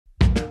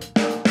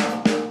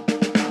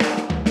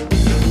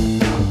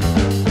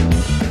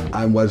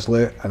I'm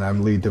Wesley and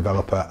I'm lead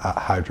developer at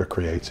Hydra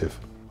Creative.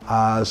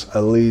 As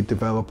a lead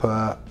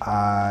developer,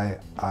 I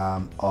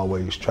am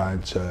always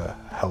trying to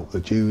help the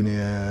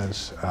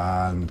juniors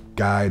and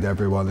guide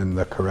everyone in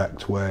the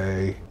correct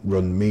way,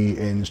 run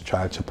meetings,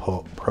 try to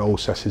put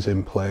processes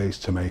in place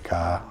to make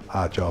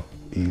our job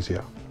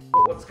easier.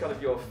 What's kind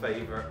of your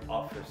favourite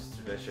office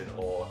tradition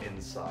or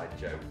inside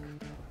joke?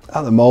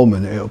 At the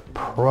moment, it'll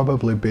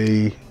probably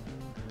be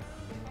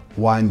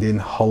winding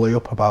Holly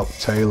up about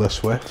Taylor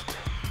Swift,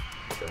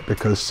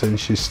 because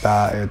since she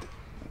started,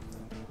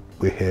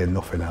 we hear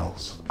nothing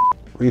else.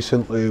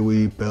 Recently,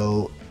 we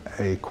built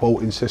a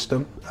quoting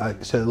system.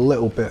 It's a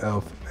little bit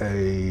of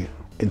a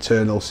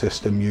internal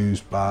system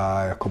used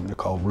by a company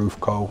called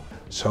Roofco.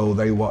 So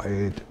they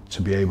wanted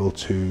to be able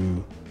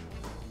to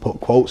put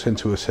quotes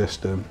into a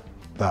system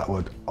that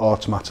would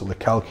automatically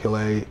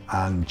calculate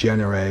and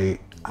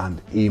generate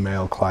and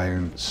email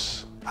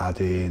clients,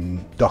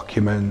 adding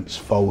documents,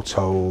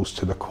 photos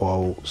to the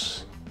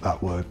quotes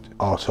that would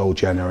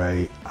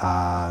auto-generate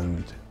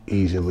and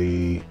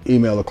easily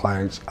email the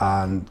clients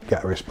and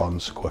get a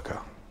response quicker.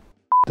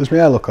 Does my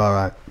hair look all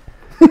right?